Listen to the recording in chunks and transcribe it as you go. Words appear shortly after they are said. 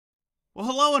Well,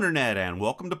 hello Internet, and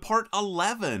welcome to part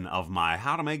 11 of my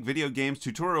How to Make Video Games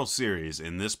tutorial series.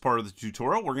 In this part of the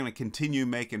tutorial, we're going to continue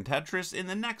making Tetris. In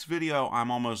the next video,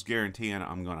 I'm almost guaranteeing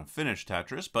I'm going to finish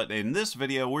Tetris, but in this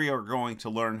video, we are going to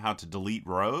learn how to delete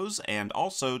rows and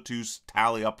also to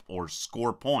tally up or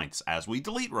score points as we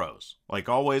delete rows. Like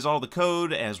always, all the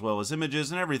code, as well as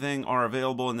images and everything, are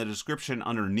available in the description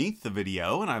underneath the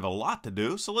video, and I have a lot to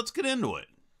do, so let's get into it.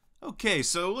 Okay,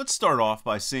 so let's start off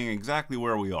by seeing exactly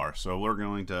where we are. So we're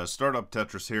going to start up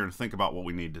Tetris here and think about what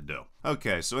we need to do.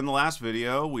 Okay, so in the last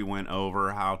video, we went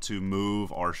over how to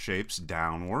move our shapes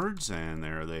downwards, and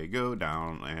there they go,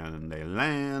 down, and they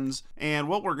lands. And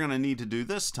what we're going to need to do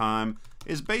this time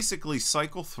is basically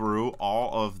cycle through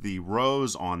all of the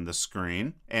rows on the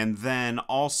screen, and then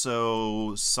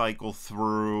also cycle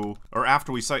through, or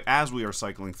after we as we are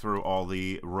cycling through all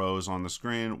the rows on the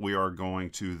screen, we are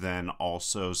going to then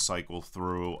also cycle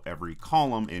through every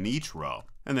column in each row.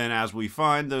 And then as we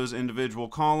find those individual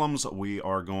columns, we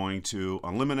are going to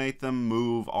eliminate them,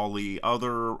 move all the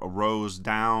other rows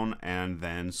down, and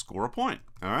then score a point.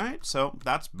 Alright, so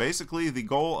that's basically the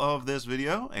goal of this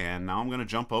video, and now I'm going to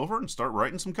jump over and start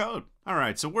writing some code.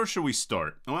 Alright, so where should we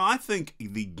start? Well, I think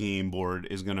the game board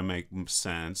is going to make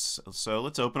sense, so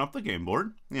let's open up the game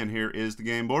board, and here is the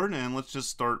game board, and let's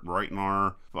just start writing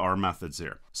our methods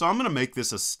here. So I'm going to make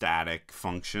this a static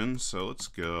function, so let's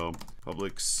go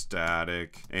public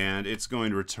static, and it's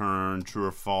going to return true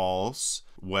or false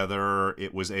whether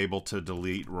it was able to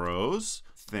delete rows.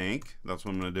 Think that's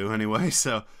what I'm going to do anyway,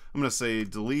 so I'm going to say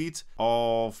delete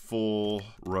all full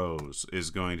rows is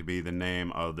going to be the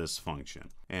name of this function,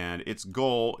 and its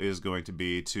goal is going to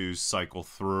be to cycle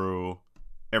through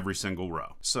every single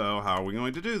row. So how are we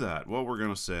going to do that? Well, we're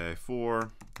going to say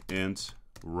for int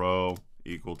row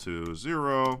equal to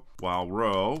 0, while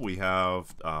row, we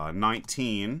have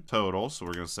 19 total, so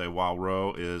we're going to say while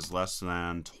row is less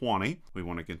than 20. We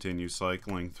want to continue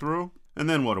cycling through. And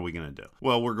then what are we going to do?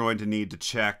 Well, we're going to need to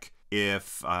check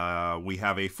if we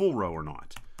have a full row or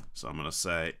not. So I'm going to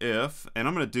say if, and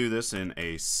I'm going to do this in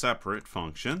a separate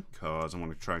function because I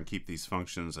want to try and keep these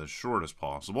functions as short as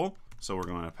possible. So we're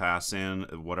going to pass in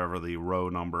whatever the row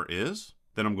number is.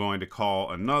 Then I'm going to call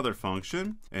another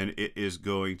function, and it is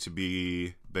going to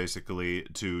be basically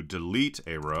to delete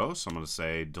a row. So I'm going to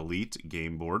say delete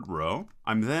game board row.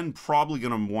 I'm then probably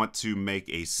going to want to make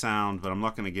a sound, but I'm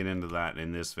not going to get into that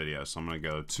in this video. So I'm going to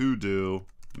go to do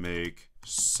make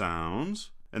sound.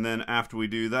 And then after we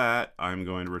do that, I'm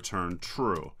going to return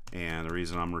true. And the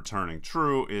reason I'm returning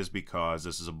true is because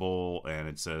this is a bool and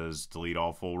it says delete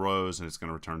all full rows, and it's going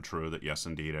to return true that yes,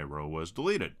 indeed, a row was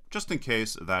deleted. Just in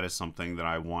case that is something that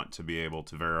I want to be able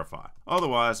to verify.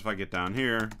 Otherwise, if I get down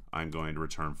here, I'm going to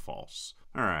return false.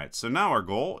 All right, so now our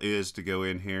goal is to go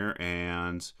in here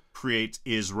and create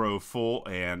is row full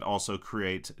and also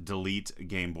create delete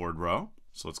game board row.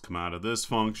 So let's come out of this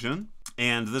function.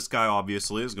 And this guy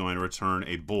obviously is going to return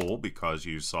a bool because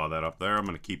you saw that up there. I'm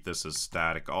going to keep this as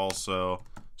static also.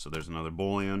 So there's another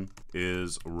boolean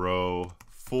is row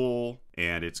full,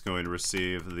 and it's going to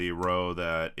receive the row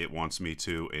that it wants me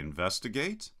to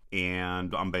investigate.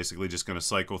 And I'm basically just going to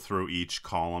cycle through each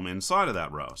column inside of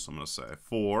that row. So I'm going to say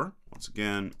for, once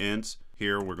again, int.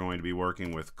 Here we're going to be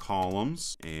working with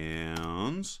columns,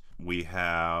 and we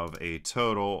have a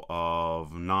total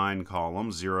of 9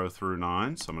 columns, 0 through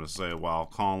 9. So I'm going to say while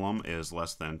column is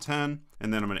less than 10,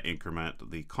 and then I'm going to increment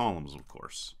the columns, of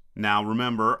course. Now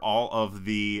remember, all of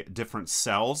the different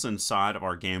cells inside of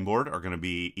our game board are going to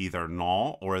be either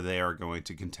null or they are going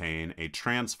to contain a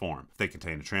transform. If they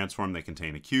contain a transform, they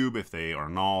contain a cube. If they are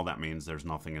null, that means there's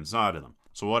nothing inside of them.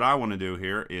 So what I want to do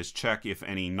here is check if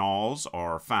any nulls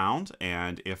are found,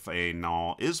 and if a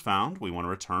null is found, we want to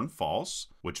return false,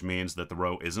 which means that the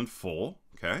row isn't full.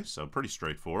 Okay, so pretty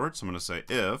straightforward. So I'm going to say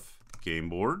if game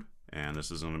board, and this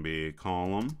is going to be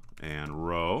column and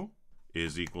row,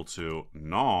 is equal to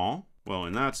null. Well,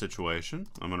 in that situation,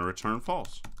 I'm going to return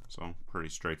false. So pretty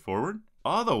straightforward.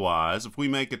 Otherwise, if we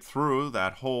make it through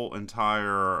that whole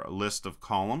entire list of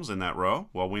columns in that row,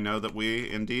 well, we know that we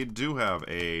indeed do have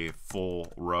a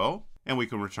full row, and we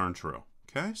can return true.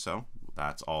 Okay, so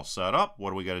that's all set up. What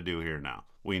do we got to do here now?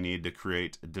 We need to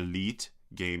create delete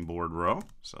game board row.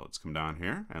 So let's come down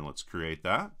here and let's create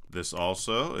that. This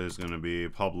also is going to be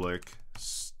public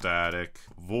static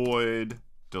void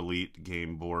delete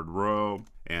game board row,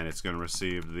 and it's going to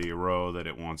receive the row that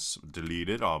it wants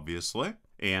deleted, obviously.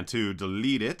 And to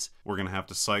delete it, we're going to have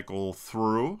to cycle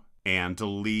through and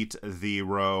delete the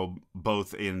row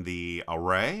both in the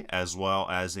array as well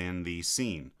as in the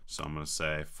scene. So I'm going to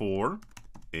say for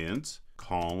int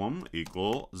column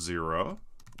equal 0,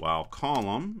 while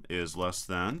column is less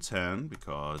than 10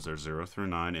 because there's 0 through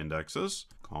 9 indexes.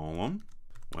 Column.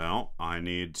 Well, I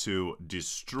need to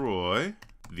destroy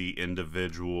the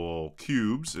individual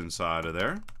cubes inside of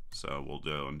there. So we'll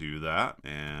go and do that,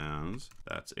 and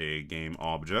that's a game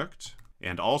object.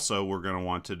 And also we're going to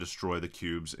want to destroy the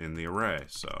cubes in the array.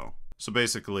 So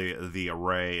basically the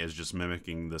array is just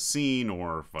mimicking the scene,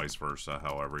 or vice versa,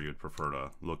 however you'd prefer to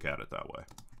look at it that way.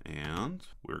 And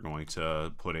we're going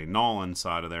to put a null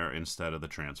inside of there instead of the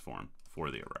transform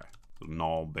for the array. So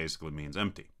null basically means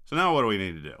empty. So now what do we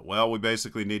need to do? Well, we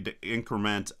basically need to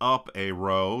increment up a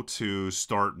row to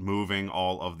start moving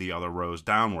all of the other rows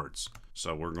downwards.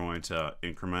 So we're going to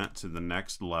increment to the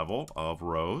next level of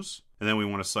rows, and then we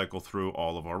want to cycle through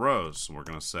all of our rows. So we're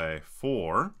going to say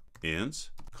for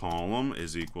int column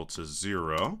is equal to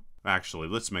 0. Actually,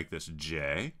 let's make this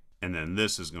j, and then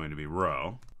this is going to be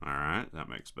row. All right, that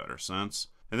makes better sense.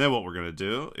 And then what we're going to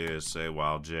do is say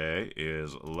while j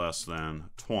is less than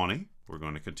 20, we're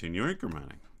going to continue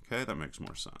incrementing. Okay, that makes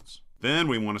more sense. Then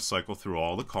we want to cycle through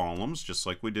all the columns just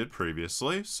like we did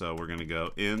previously. So we're going to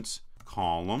go int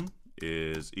column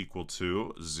is equal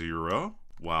to 0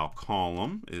 while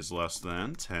column is less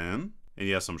than 10. And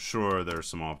yes, I'm sure there's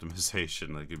some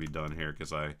optimization that could be done here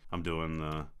because I'm doing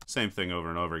the same thing over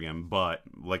and over again. But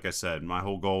like I said, my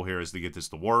whole goal here is to get this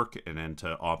to work and then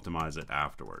to optimize it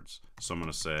afterwards. So I'm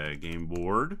going to say game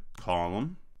board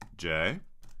column j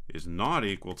is not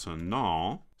equal to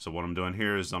null. So what I'm doing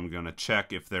here is I'm going to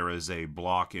check if there is a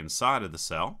block inside of the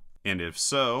cell. And if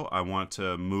so, I want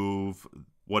to move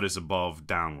what is above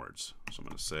downwards. So I'm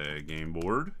going to say game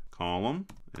board column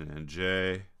and then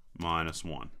j minus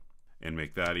 1 and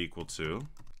make that equal to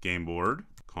game board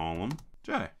column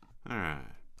j. All right.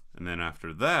 And then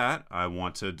after that, I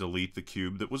want to delete the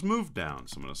cube that was moved down.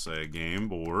 So I'm going to say game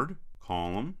board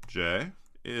column j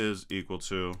is equal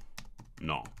to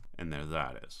null. And there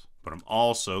that is. But I'm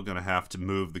also going to have to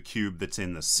move the cube that's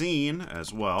in the scene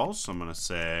as well. So I'm going to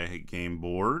say game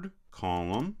board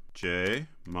column j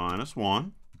minus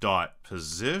 1 dot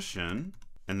position,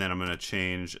 and then I'm going to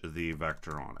change the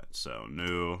vector on it. So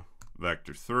new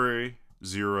vector 3,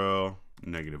 0,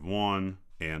 -1,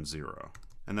 and 0.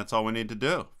 And that's all we need to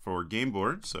do for game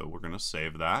board. So we're going to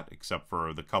save that, except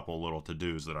for the couple little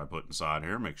to-dos that I put inside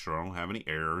here. Make sure I don't have any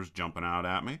errors jumping out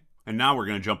at me. And now we're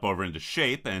going to jump over into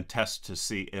shape and test to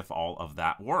see if all of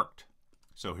that worked.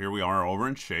 So here we are over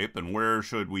in shape, and where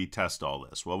should we test all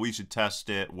this? Well, we should test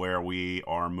it where we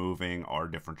are moving our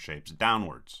different shapes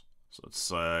downwards. So let's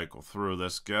cycle through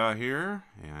this guy here,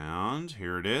 and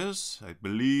here it is. I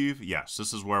believe, yes,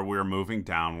 this is where we're moving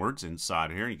downwards inside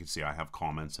here. You can see I have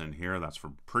comments in here. That's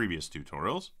for previous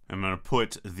tutorials. I'm going to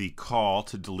put the call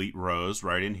to delete rows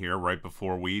right in here, right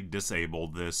before we disable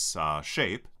this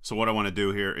shape. So what I want to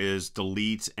do here is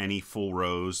delete any full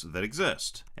rows that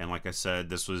exist. And like I said,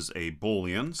 this was a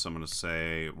Boolean. So I'm going to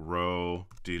say row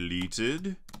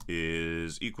deleted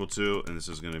is equal to, and this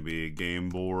is going to be game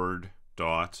board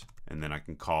dot, and then I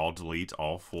can call delete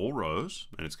all full rows,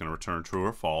 and it's going to return true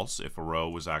or false if a row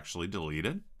was actually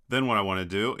deleted. Then what I want to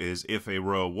do is if a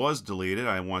row was deleted,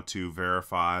 I want to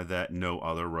verify that no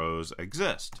other rows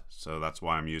exist. So that's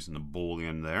why I'm using the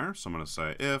Boolean there. So I'm going to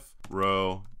say if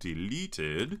row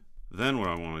deleted, then what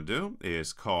I want to do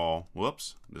is call,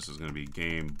 whoops, this is going to be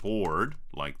game board,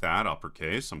 like that,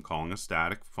 uppercase. I'm calling a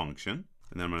static function.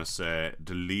 And then I'm going to say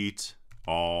delete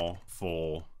all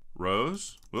full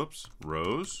rows, whoops,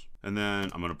 rows. And then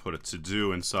I'm going to put a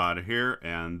to-do inside of here,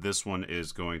 and this one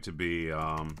is going to be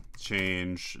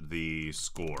change the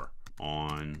score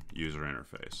on user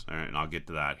interface. All right, and I'll get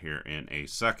to that here in a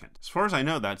second. As far as I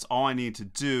know, that's all I need to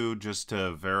do just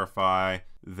to verify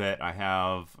that I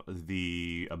have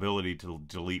the ability to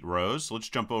delete rows. So let's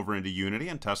jump over into Unity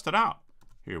and test it out.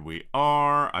 Here we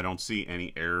are. I don't see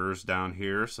any errors down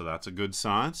here, so that's a good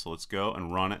sign. So let's go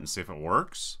and run it and see if it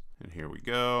works. And here we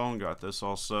go, got this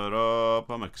all set up.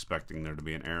 I'm expecting there to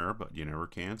be an error, but you never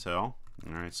can tell.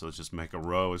 All right, so let's just make a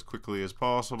row as quickly as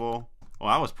possible. Well,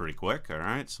 that was pretty quick, all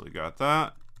right, so we got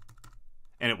that.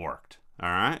 And it worked, all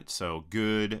right, so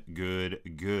good, good,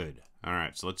 good. All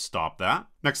right, so let's stop that.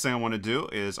 Next thing I want to do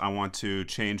is I want to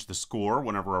change the score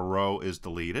whenever a row is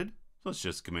deleted. Let's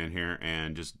just come in here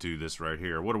and just do this right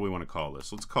here. What do we want to call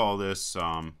this? Let's call this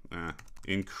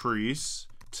increase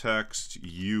text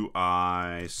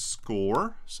UI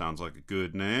score. Sounds like a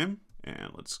good name.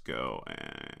 And let's go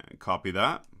and copy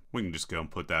that. We can just go and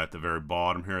put that at the very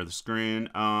bottom here of the screen.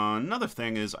 Another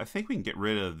thing is I think we can get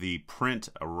rid of the print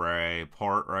array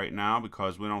part right now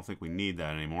because we don't think we need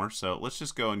that anymore. So let's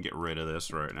just go and get rid of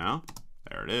this right now.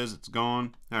 There it is, it's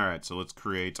gone. All right, so let's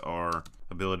create our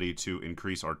ability to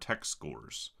increase our text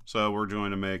scores. So we're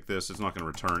going to make this, it's not going to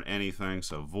return anything,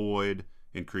 so void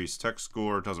increase text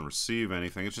score. It doesn't receive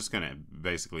anything, it's just going to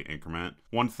basically increment.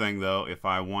 One thing though, if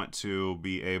I want to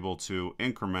be able to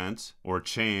increment or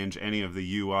change any of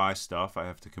the UI stuff, I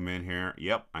have to come in here.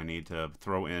 Yep, I need to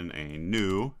throw in a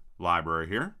new library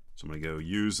here. So I'm going to go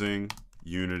using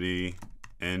Unity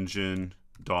engine.ui,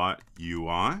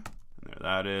 and there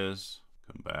that is.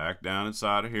 Come back down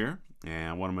inside of here,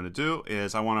 and what I'm going to do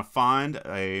is I want to find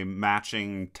a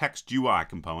matching text UI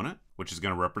component, which is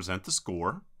going to represent the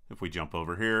score. If we jump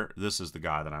over here, this is the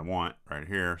guy that I want right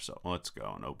here. So let's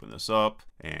go and open this up,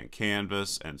 and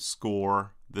canvas and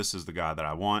score. This is the guy that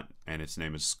I want, and its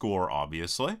name is score,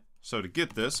 obviously. So to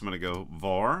get this, I'm going to go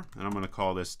var, and I'm going to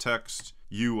call this text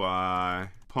UI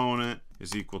component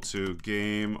is equal to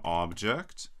game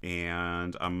object,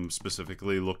 and I'm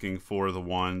specifically looking for the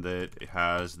one that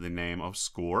has the name of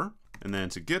score. And then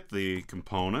to get the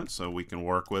component, so we can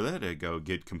work with it, I go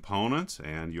get component,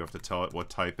 and you have to tell it what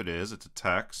type it is. It's a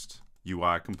text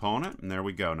UI component, and there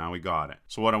we go. Now we got it.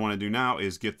 So what I want to do now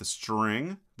is get the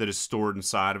string that is stored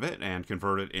inside of it and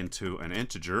convert it into an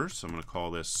integer. So I'm going to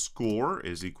call this score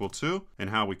is equal to, and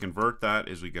how we convert that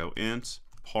is we go int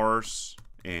parse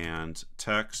and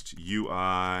text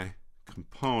UI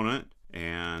component,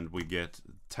 and we get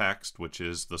text, which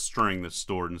is the string that's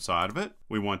stored inside of it.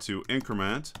 We want to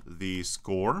increment the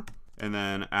score, and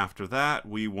then after that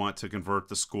we want to convert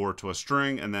the score to a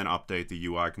string and then update the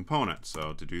UI component.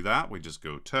 So to do that, we just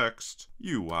go text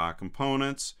UI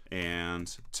components,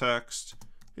 and text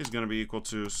is going to be equal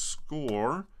to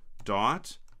score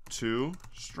dot to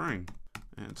string,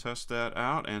 and test that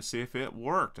out and see if it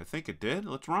worked. I think it did.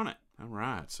 Let's run it. All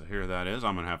right, so here that is.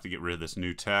 I'm going to have to get rid of this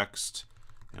new text.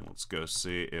 And let's go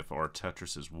see if our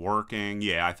Tetris is working.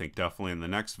 Yeah, I think definitely in the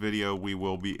next video we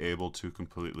will be able to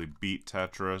completely beat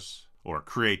Tetris, or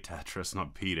create Tetris,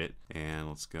 not beat it. And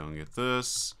let's go and get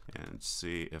this and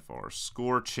see if our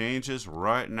score changes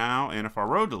right now and if our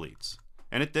row deletes.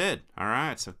 And it did. All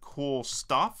right, so cool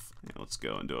stuff. And let's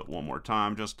go and do it one more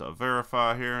time just to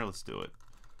verify here. Let's do it.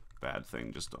 Bad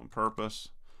thing just on purpose.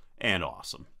 And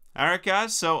awesome. All right,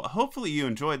 guys, so hopefully you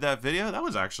enjoyed that video. That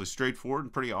was actually straightforward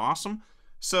and pretty awesome.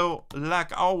 So,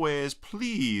 like always,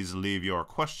 please leave your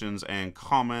questions and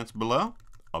comments below.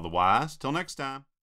 Otherwise, till next time.